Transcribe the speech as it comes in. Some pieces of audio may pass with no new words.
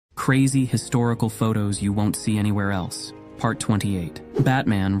Crazy historical photos you won't see anywhere else. Part 28.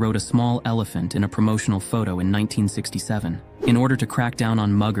 Batman rode a small elephant in a promotional photo in 1967. In order to crack down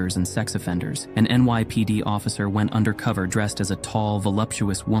on muggers and sex offenders, an NYPD officer went undercover dressed as a tall,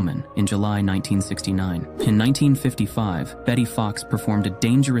 voluptuous woman in July 1969. In 1955, Betty Fox performed a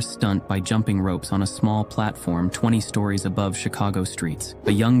dangerous stunt by jumping ropes on a small platform 20 stories above Chicago streets.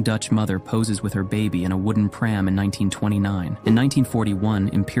 A young Dutch mother poses with her baby in a wooden pram in 1929. In 1941,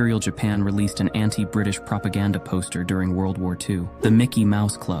 Imperial Japan released an anti-British propaganda poster during World War II. The Mickey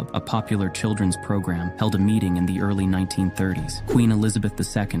Mouse Club, a popular children's program, held a meeting in the early 1930s. Queen Elizabeth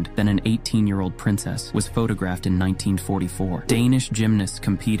II, then an 18-year-old princess, was photographed in 1944. Danish gymnasts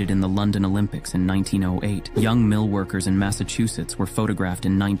competed in the London Olympics in 1908. Young mill workers in Massachusetts were photographed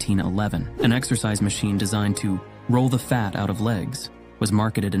in 1911. An exercise machine designed to roll the fat out of legs was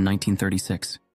marketed in 1936.